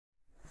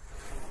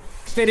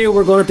Video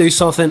we're going to do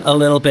something a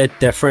little bit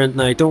different.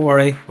 Now don't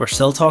worry, we're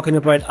still talking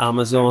about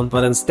Amazon,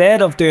 but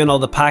instead of doing all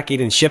the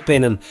packing and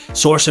shipping and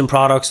sourcing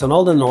products and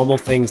all the normal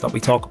things that we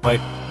talk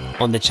about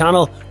on the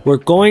channel, we're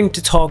going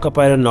to talk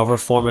about another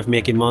form of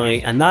making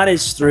money, and that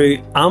is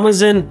through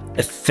Amazon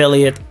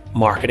affiliate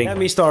marketing. Let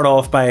me start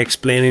off by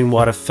explaining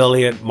what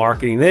affiliate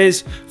marketing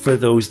is for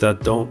those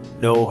that don't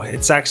know.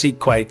 It's actually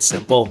quite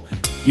simple.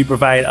 You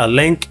provide a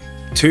link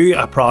to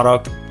a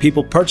product,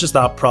 people purchase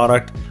that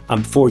product,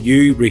 and for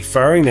you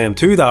referring them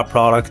to that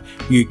product,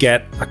 you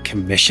get a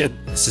commission.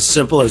 It's as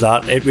simple as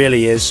that. It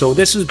really is. So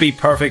this would be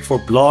perfect for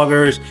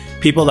bloggers,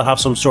 people that have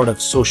some sort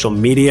of social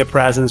media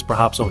presence,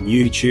 perhaps on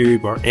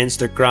YouTube or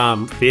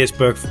Instagram,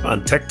 Facebook,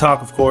 and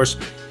TikTok, of course.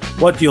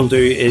 What you'll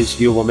do is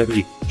you will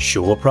maybe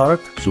show a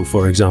product. So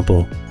for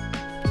example,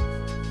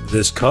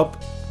 this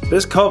cup.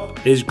 This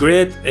cup is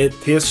great. It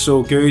tastes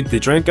so good to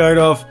drink out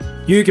of.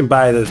 You can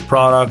buy this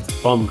product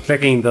from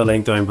clicking the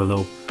link down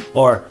below.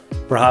 Or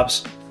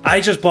perhaps, I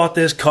just bought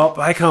this cup.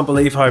 I can't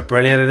believe how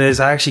brilliant it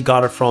is. I actually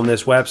got it from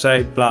this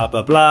website, blah,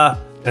 blah, blah.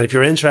 And if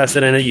you're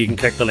interested in it, you can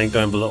click the link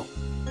down below.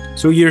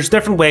 So there's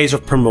different ways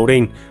of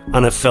promoting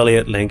an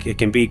affiliate link. It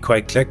can be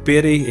quite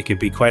clickbaity, it can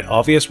be quite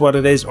obvious what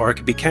it is, or it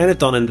can be kind of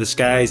done in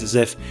disguise as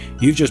if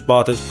you've just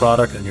bought this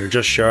product and you're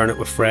just sharing it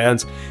with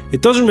friends.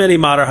 It doesn't really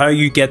matter how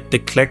you get the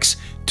clicks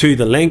to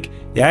the link.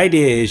 The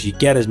idea is you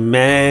get as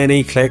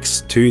many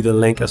clicks to the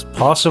link as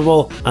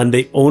possible, and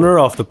the owner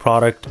of the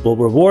product will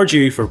reward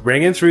you for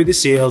bringing through the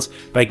sales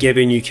by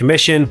giving you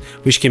commission,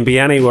 which can be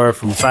anywhere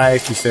from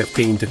 5 to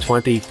 15 to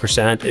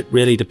 20%. It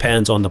really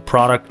depends on the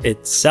product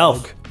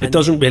itself. It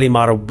doesn't really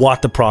matter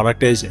what the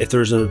product is. If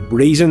there's a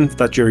reason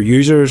that your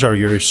users or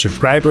your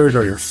subscribers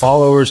or your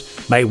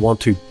followers might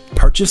want to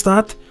purchase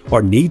that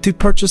or need to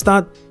purchase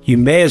that, you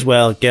may as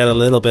well get a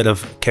little bit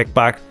of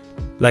kickback.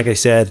 Like I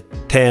said,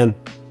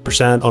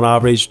 10% on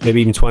average,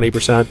 maybe even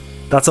 20%.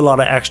 That's a lot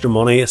of extra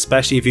money,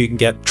 especially if you can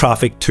get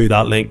traffic to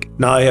that link.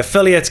 Now,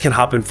 affiliates can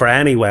happen for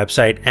any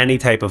website, any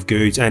type of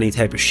goods, any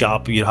type of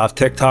shop. You have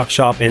TikTok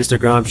shop,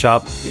 Instagram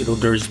shop,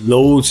 there's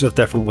loads of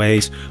different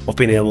ways of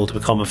being able to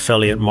become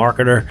affiliate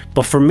marketer.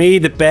 But for me,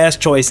 the best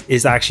choice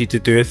is actually to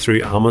do it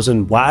through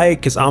Amazon. Why?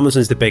 Because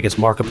Amazon is the biggest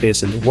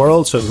marketplace in the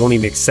world, so it only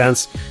makes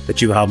sense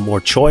that you have more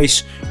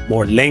choice,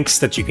 more links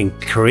that you can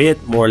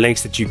create, more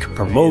links that you can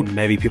promote.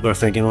 Maybe people are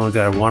thinking, oh, do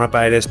I want to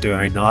buy this? Do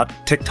I not?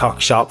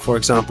 TikTok shop, for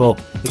example,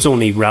 it's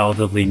only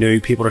relatively new.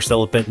 People are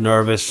still a bit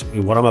nervous.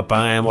 What am I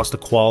buying? What's the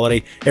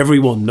quality?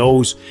 Everyone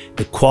knows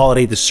the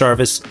quality, the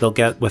service they'll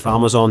get with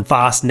Amazon.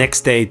 Fast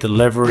next day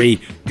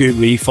delivery, good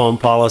refund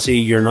policy.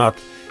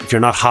 If you're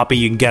not happy,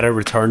 you can get it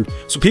returned.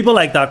 So people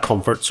like that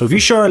comfort. So if you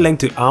share a link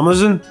to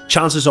Amazon,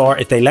 chances are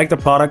if they like the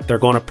product, they're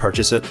going to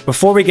purchase it.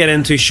 Before we get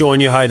into showing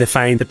you how to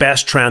find the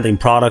best trending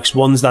products,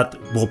 ones that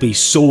will be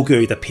so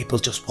good that people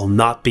just will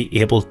not be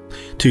able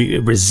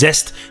to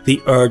resist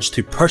the urge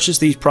to purchase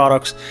these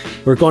products,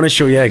 we're going to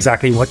show you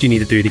exactly what you need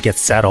to do to get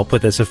set up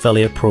with this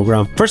affiliate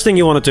program. First thing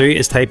you want to do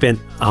is type in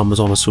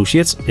Amazon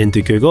Associates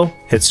into Google,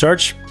 hit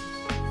search,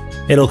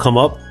 it'll come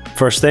up.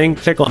 First thing,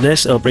 click on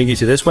this, it'll bring you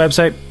to this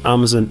website,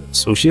 Amazon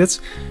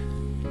Associates.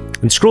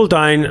 And scroll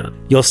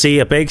down, you'll see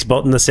a big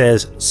button that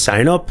says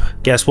sign up.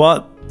 Guess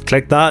what?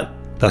 Click that,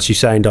 that's you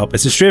signed up.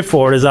 It's as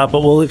straightforward as that,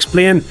 but we'll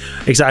explain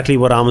exactly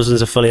what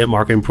Amazon's affiliate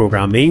marketing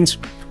program means.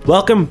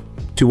 Welcome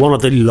to one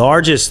of the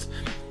largest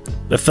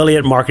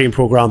affiliate marketing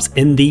programs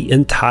in the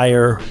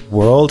entire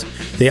world.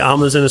 The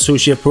Amazon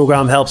Associate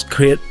program helps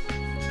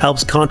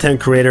content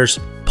creators,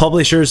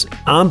 publishers,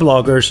 and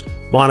bloggers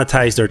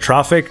monetize their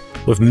traffic.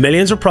 With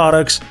millions of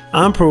products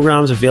and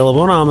programs available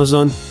on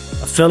Amazon,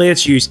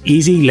 affiliates use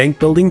easy link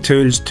building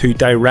tools to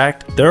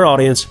direct their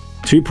audience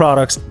to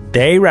products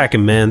they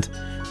recommend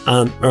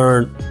and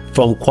earn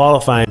from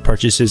qualifying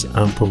purchases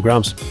and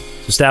programs.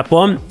 So step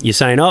one, you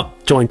sign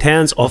up, join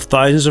tens of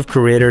thousands of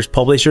creators,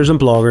 publishers, and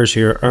bloggers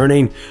who are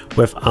earning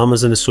with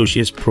Amazon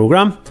Associates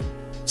program.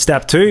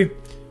 Step two,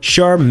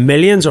 share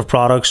millions of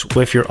products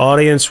with your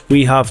audience.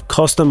 We have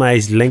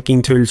customized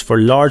linking tools for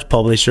large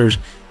publishers,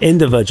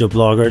 individual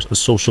bloggers, and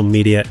social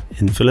media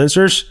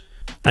influencers.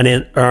 And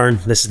then earn,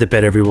 this is the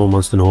bit everyone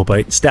wants to know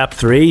about. Step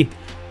three,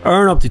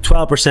 earn up to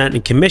 12%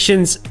 in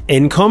commissions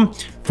income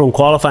from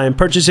qualifying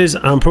purchases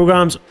and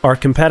programs. Our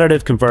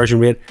competitive conversion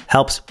rate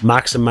helps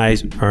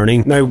maximize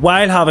earning. Now,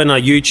 while having a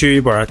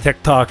YouTube or a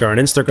TikTok or an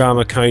Instagram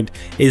account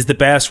is the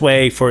best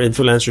way for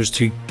influencers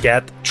to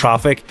get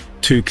traffic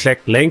to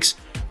click links,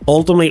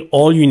 ultimately,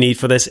 all you need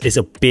for this is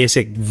a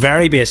basic,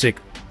 very basic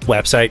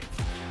website.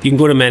 You can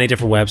go to many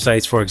different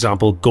websites, for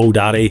example,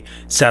 GoDaddy,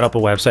 set up a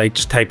website,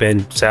 just type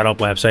in set up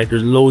website.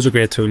 There's loads of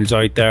great tools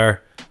out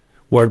there.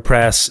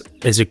 WordPress,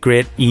 is a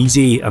great,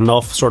 easy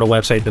enough sort of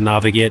website to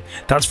navigate.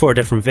 That's for a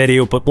different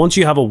video, but once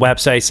you have a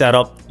website set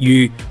up,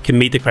 you can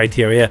meet the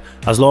criteria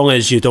as long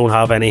as you don't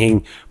have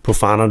anything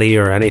profanity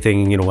or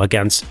anything, you know,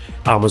 against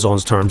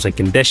Amazon's terms and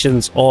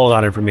conditions. All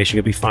that information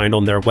can be found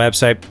on their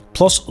website,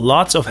 plus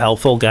lots of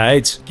helpful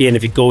guides. Again,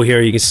 if you go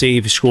here, you can see,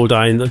 if you scroll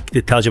down,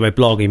 it tells you about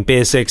blogging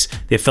basics,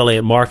 the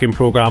affiliate marketing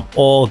program,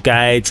 all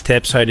guides,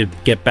 tips, how to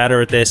get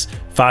better at this,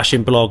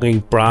 fashion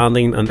blogging,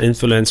 branding and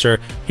influencer.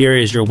 Here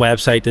is your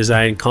website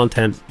design,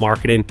 content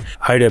marketing,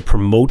 how to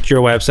promote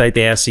your website,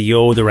 the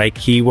SEO, the right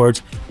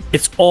keywords.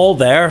 It's all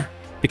there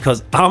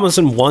because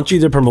Amazon wants you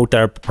to promote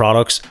their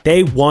products.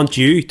 They want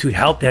you to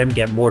help them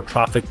get more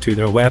traffic to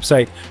their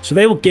website. So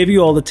they will give you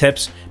all the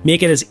tips,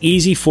 make it as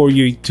easy for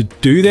you to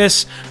do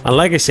this. And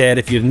like I said,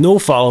 if you have no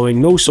following,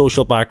 no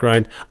social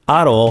background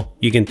at all,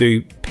 you can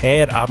do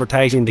paid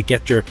advertising to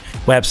get your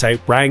website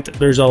ranked.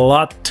 There's a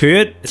lot to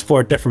it. It's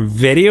for a different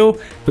video,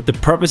 but the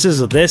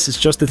purposes of this is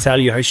just to tell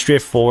you how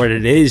straightforward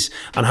it is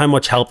and how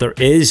much help there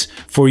is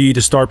for you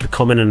to start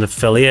becoming an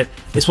affiliate.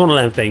 It's one of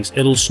them things.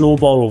 It'll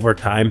snowball over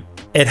time.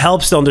 It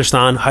helps to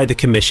understand how the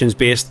commission's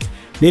based.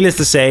 Needless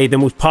to say, the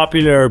most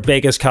popular,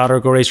 biggest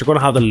categories are going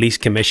to have the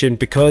least commission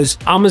because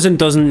Amazon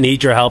doesn't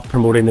need your help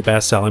promoting the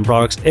best selling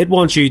products. It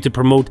wants you to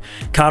promote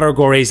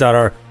categories that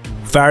are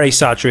very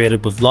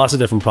saturated with lots of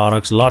different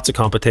products, lots of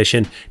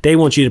competition. They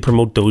want you to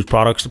promote those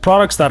products. The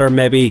products that are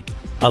maybe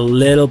a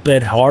little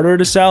bit harder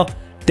to sell,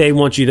 they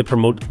want you to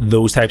promote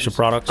those types of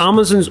products.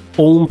 Amazon's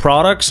own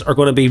products are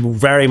going to be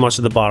very much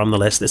at the bottom of the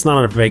list. It's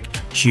not a big,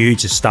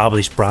 huge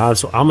established brand.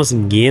 So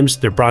Amazon Games,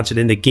 they're branching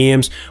into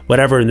games,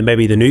 whatever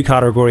maybe the new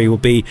category will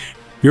be.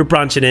 You're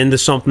branching into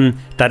something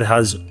that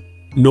has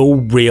no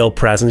real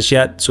presence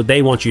yet. So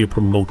they want you to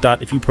promote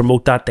that. If you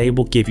promote that, they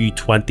will give you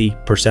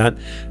 20%.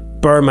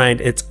 Bear in mind,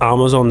 it's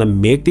Amazon that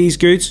make these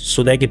goods,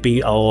 so they could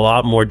be a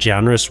lot more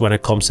generous when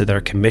it comes to their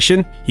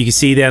commission. You can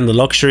see then the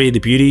luxury, the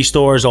beauty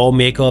stores, all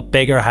makeup,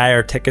 bigger,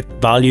 higher ticket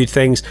valued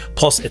things.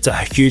 Plus, it's a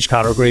huge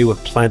category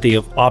with plenty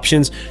of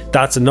options.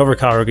 That's another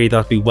category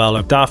that'll be well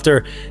looked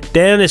after.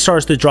 Then it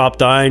starts to drop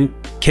down.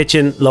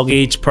 Kitchen,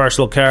 luggage,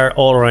 personal care,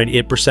 all around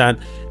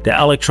 8%. The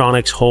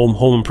electronics, home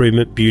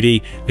improvement,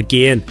 beauty,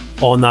 again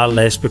on that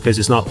list because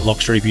it's not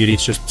luxury beauty,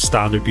 it's just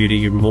standard beauty,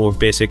 your more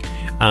basic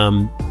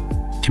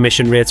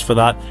commission rates for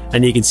that.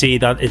 And you can see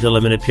that is a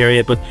limited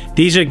period, but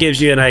these gives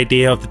you an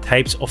idea of the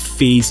types of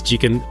fees that you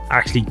can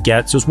actually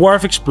get. So it's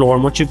worth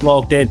exploring. Once you've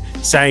logged in,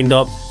 signed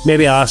up,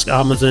 maybe ask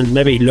Amazon,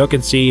 maybe look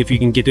and see if you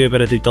can do a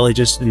bit of due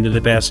diligence into the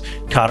best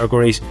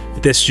categories.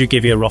 But this should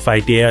give you a rough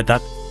idea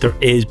that there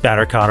is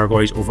better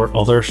categories over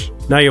others.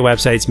 Now your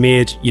website's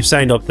made, you've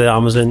signed up to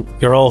Amazon,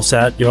 you're all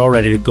set, you're all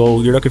ready to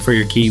go, you're looking for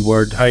your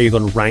keyword, how are you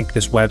going to rank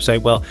this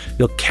website? Well,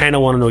 you'll kind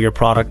of want to know your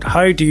product.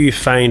 How do you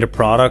find a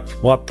product?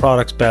 What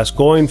product's best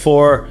going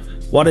for?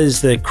 What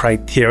is the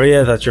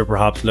criteria that you're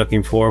perhaps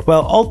looking for?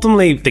 Well,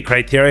 ultimately, the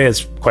criteria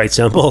is quite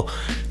simple.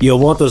 You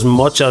want as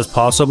much as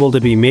possible to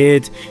be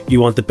made.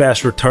 You want the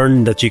best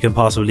return that you can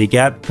possibly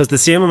get, because the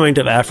same amount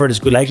of effort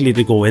is likely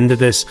to go into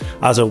this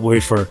as it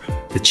would for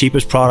the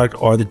cheapest product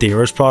or the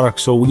dearest product.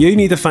 So you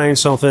need to find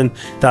something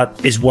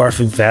that is worth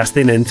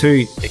investing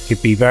into. It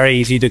could be very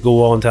easy to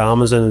go on to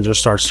Amazon and just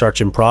start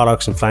searching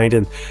products and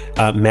finding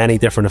many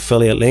different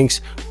affiliate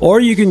links, or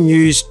you can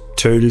use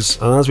tools.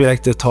 And as we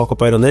like to talk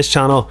about on this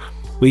channel,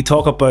 we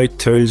talk about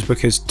tools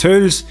because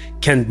tools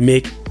can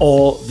make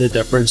all the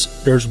difference.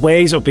 There's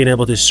ways of being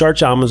able to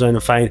search Amazon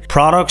and find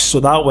products, so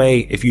that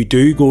way if you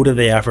do go to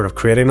the effort of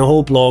creating a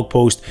whole blog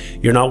post,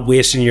 you're not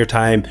wasting your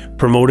time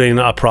promoting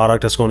a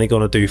product that's only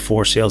going to do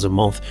 4 sales a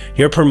month.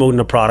 You're promoting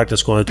a product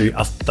that's going to do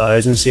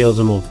 1,000 sales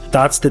a month.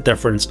 That's the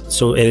difference.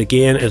 So it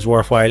again is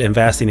worthwhile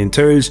investing in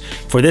tools.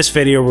 For this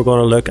video, we're going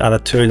to look at a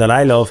tool that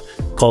I love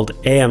called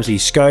AMZ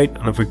Scout.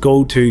 And if we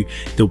go to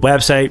the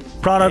website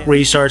product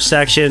research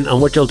section, and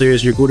what you'll do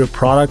is you go to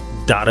product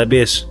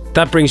database.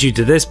 That brings you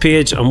to this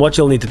page, and what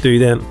you'll need to do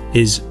then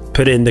is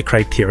put in the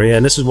criteria,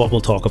 and this is what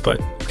we'll talk about.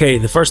 Okay,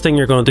 the first thing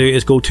you're going to do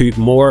is go to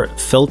more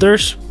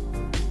filters,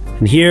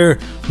 and here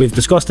we've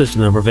discussed this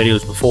in a number of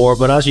videos before,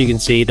 but as you can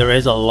see, there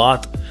is a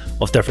lot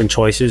of different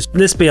choices.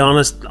 Let's be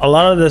honest, a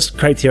lot of this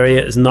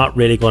criteria is not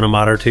really going to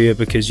matter to you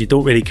because you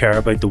don't really care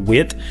about the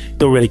weight, you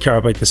don't really care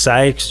about the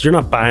size, because you're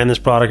not buying this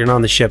product, you're not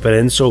going to ship it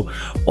in. So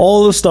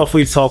all the stuff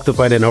we've talked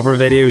about in other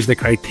videos, the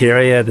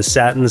criteria, the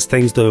settings,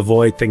 things to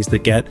avoid, things to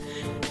get,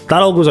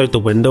 that all goes out the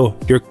window.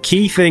 Your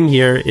key thing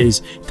here is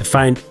to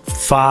find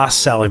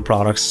fast selling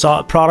products,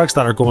 products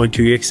that are going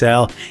to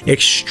excel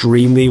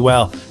extremely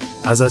well.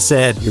 As I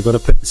said, you're going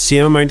to put the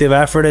same amount of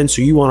effort in,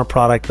 so you want a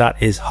product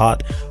that is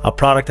hot, a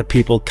product that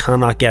people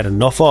cannot get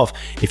enough of.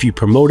 If you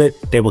promote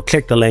it, they will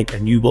click the link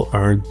and you will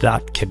earn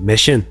that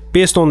commission.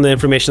 Based on the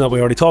information that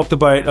we already talked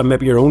about, and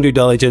maybe your own due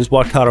diligence,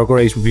 what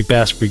categories would be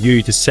best for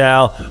you to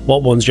sell,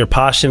 what ones you're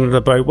passionate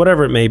about,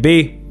 whatever it may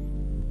be.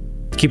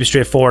 To keep it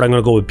straightforward, I'm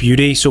going to go with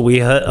beauty, so we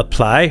hit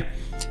apply.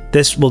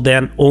 This will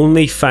then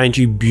only find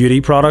you beauty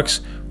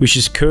products, which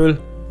is cool.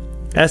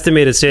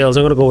 Estimated sales,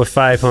 I'm going to go with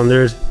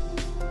 500.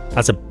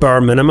 That's a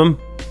bare minimum.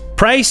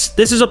 Price,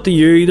 this is up to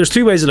you. There's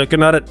two ways of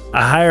looking at it.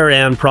 A higher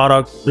end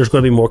product, there's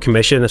going to be more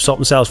commission. If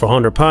something sells for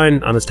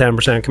 £100 and it's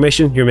 10%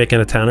 commission, you're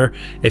making a tenner.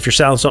 If you're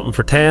selling something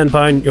for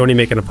 £10, you're only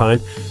making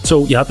 £1.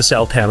 So you have to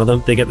sell 10 of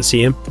them, they get the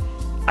same.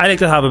 I like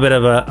to have a bit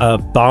of a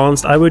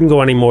balance. I wouldn't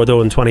go any more though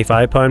than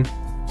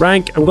 £25.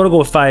 Rank, I'm going to go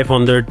with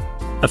 500.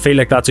 I feel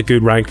like that's a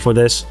good rank for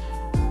this.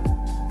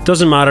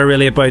 Doesn't matter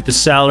really about the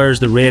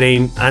sellers, the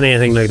rating,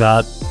 anything like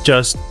that.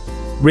 Just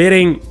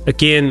rating,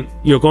 again,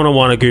 you're going to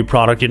want a good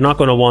product. You're not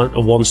going to want a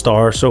 1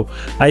 star. So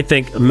I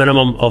think a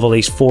minimum of at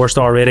least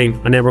 4-star rating,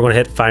 and then we're going to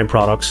hit fine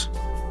products.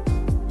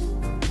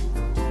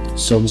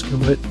 Sun's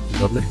coming out,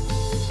 lovely.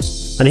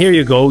 And here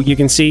you go. You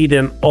can see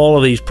then all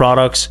of these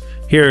products.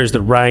 Here is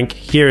the rank.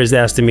 Here is the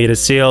estimated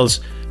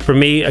sales. For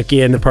me,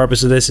 again, the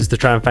purpose of this is to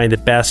try and find the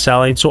best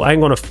selling. So I'm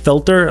going to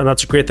filter, and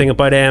that's a great thing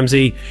about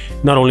AMZ.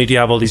 Not only do you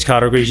have all these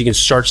categories, you can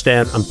search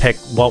then and pick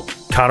what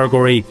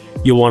category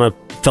you want to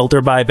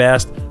filter by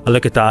best. And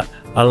look at that,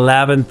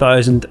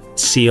 11,000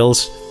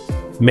 sales.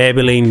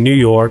 Maybelline, New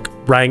York,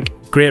 rank,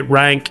 great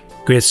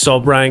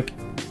sub rank,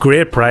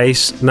 great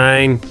price,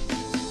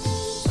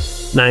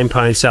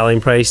 £9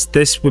 selling price.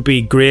 This would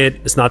be great.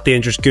 It's not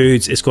dangerous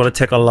goods. It's going to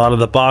tick a lot of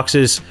the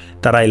boxes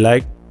that I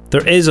like.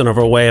 There is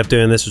another way of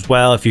doing this as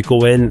well. If you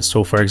go in,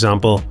 so for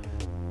example,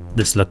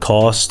 this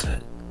Lacoste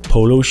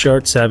polo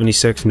shirt,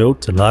 76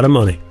 notes, a lot of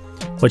money.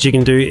 What you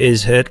can do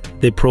is hit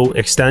the Pro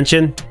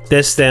extension.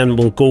 This then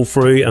will go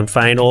through and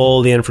find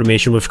all the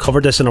information. We've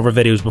covered this in other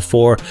videos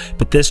before,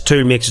 but this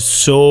tool makes it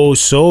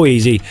so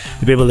easy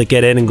to be able to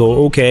get in and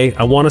go, okay,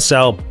 I want to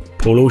sell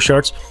polo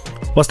shirts.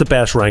 What's the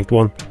best ranked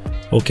one?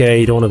 Okay,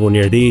 you don't want to go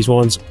near these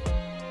ones.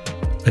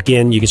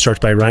 Again, you can search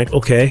by rank.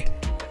 Okay,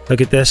 look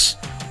at this,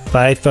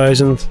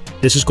 5,000.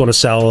 This is going to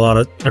sell a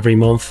lot every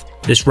month.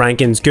 This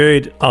ranking's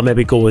good. I'll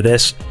maybe go with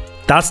this.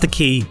 That's the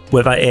key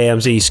with an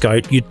AMZ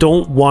Scout. You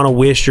don't want to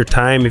waste your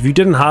time. If you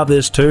didn't have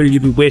this tool,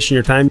 you'd be wasting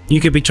your time.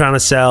 You could be trying to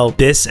sell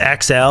this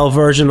XL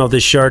version of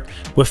this shirt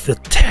with the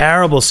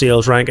terrible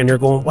sales rank, and you're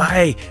going,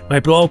 why?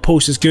 My blog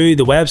post is good,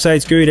 the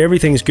website's good,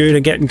 everything's good,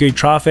 I'm getting good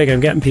traffic, I'm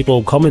getting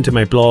people coming to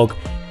my blog,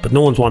 but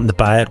no one's wanting to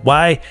buy it.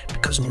 Why?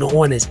 Because no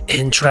one is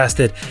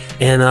interested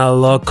in a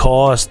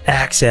Lacoste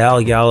XL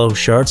yellow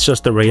shirt. It's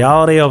just the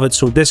reality of it.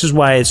 So this is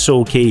why it's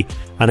so key.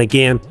 And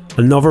again,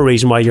 another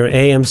reason why your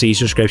AMZ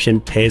subscription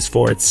pays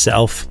for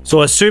itself.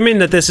 So assuming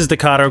that this is the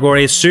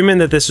category, assuming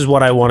that this is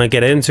what I want to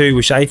get into,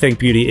 which I think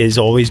beauty is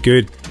always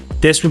good,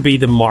 this would be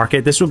the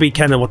market. This would be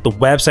kind of what the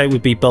website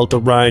would be built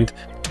around.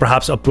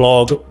 Perhaps a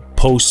blog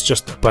post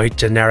just about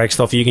generic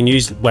stuff. You can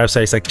use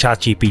websites like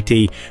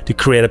ChatGPT to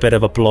create a bit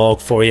of a blog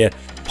for you,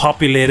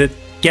 populate it,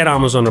 get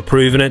Amazon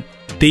approving it.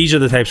 These are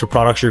the types of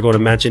products you're going to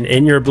mention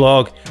in your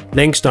blog.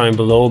 Links down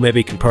below,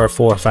 maybe compare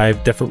 4 or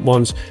 5 different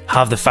ones,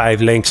 have the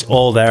 5 links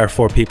all there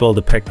for people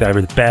to pick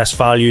either the best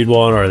valued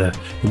one or the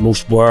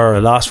most were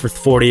or last for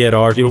 48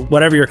 hours, you know,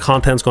 whatever your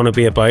content's going to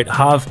be about.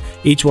 Have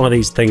each one of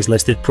these things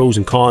listed, pros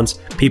and cons.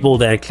 People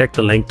then click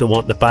the link to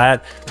want to buy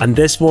it. And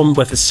this one,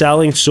 with the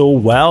selling so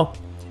well,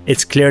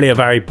 it's clearly a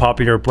very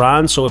popular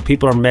brand. So if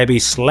people are maybe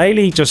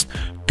slightly just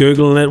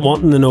Googling it,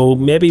 wanting to know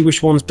maybe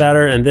which one's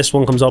better, and this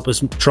one comes up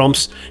as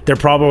trumps, they're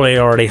probably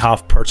already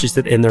have purchased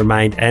it in their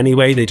mind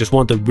anyway. They just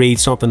want to read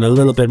something a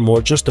little bit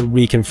more just to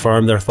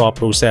reconfirm their thought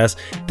process.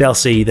 They'll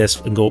see this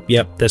and go,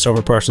 yep, this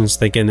other person's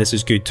thinking this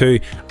is good too,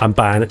 I'm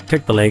buying it.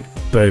 Click the link,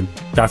 boom,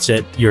 that's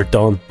it, you're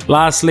done.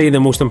 Lastly, the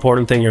most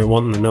important thing you're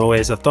wanting to know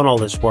is, I've done all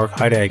this work,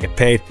 how do I get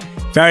paid?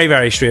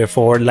 Very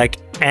straightforward. Like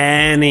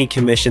any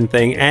commission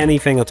thing,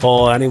 anything at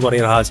all, anybody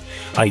that has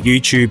a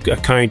YouTube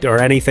account or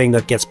anything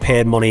that gets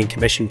paid money in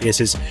commission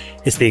basis,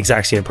 it's the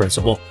exact same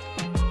principle.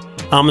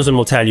 Amazon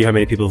will tell you how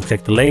many people have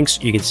clicked the links.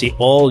 You can see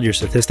all your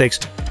statistics,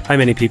 how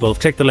many people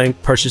have clicked the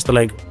link, purchased the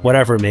link,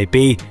 whatever it may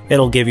be.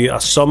 It'll give you a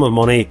sum of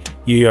money.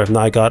 You have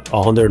now got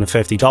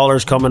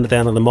 $150 coming at the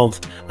end of the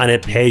month, and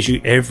it pays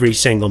you every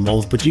single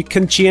month. But you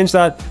can change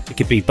that. It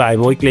could be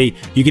bi-weekly.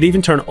 You could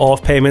even turn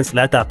off payments,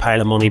 let that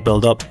pile of money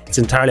build up. It's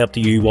entirely up to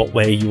you what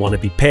way you want to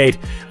be paid.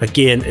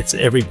 Again, it's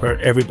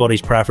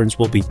everybody's preference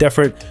will be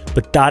different,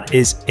 but that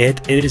is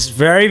it. It is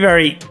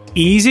very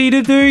easy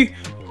to do.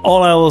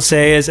 All I will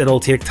say is it'll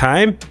take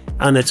time,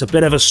 and it's a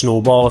bit of a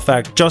snowball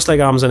effect. Just like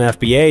Amazon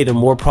FBA, the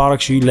more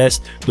products you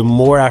list, the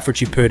more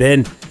effort you put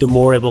in, the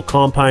more it will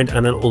compound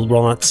and it will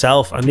run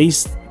itself. And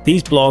these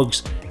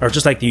blogs are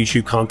just like the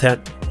YouTube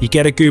content. You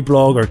get a good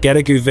blog or get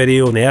a good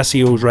video and the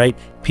SEO is right,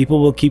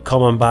 people will keep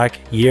coming back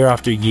year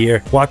after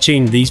year,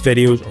 watching these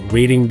videos or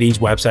reading these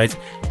websites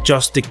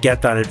just to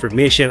get that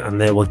information,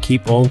 and they will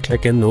keep on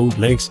clicking those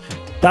links.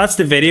 That's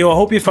the video. I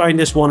hope you find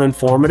this one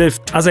informative.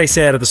 As I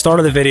said at the start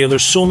of the video,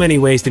 there's so many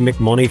ways to make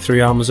money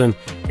through Amazon.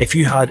 If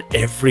you had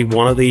every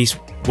one of these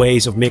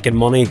ways of making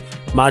money.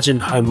 Imagine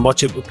how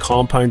much it would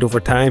compound over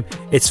time.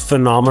 It's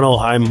phenomenal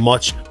how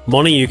much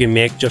money you can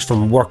make just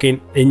from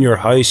working in your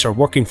house or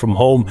working from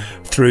home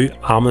through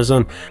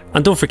Amazon.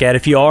 And don't forget,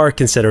 if you are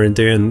considering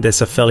doing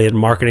this affiliate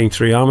marketing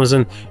through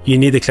Amazon, you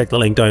need to click the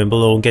link down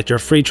below and get your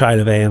free trial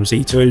of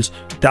AMZ tools.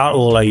 That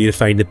will allow you to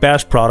find the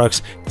best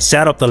products,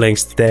 set up the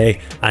links today,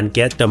 and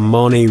get the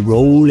money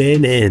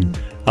rolling in.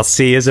 I'll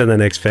see you in the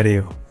next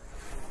video.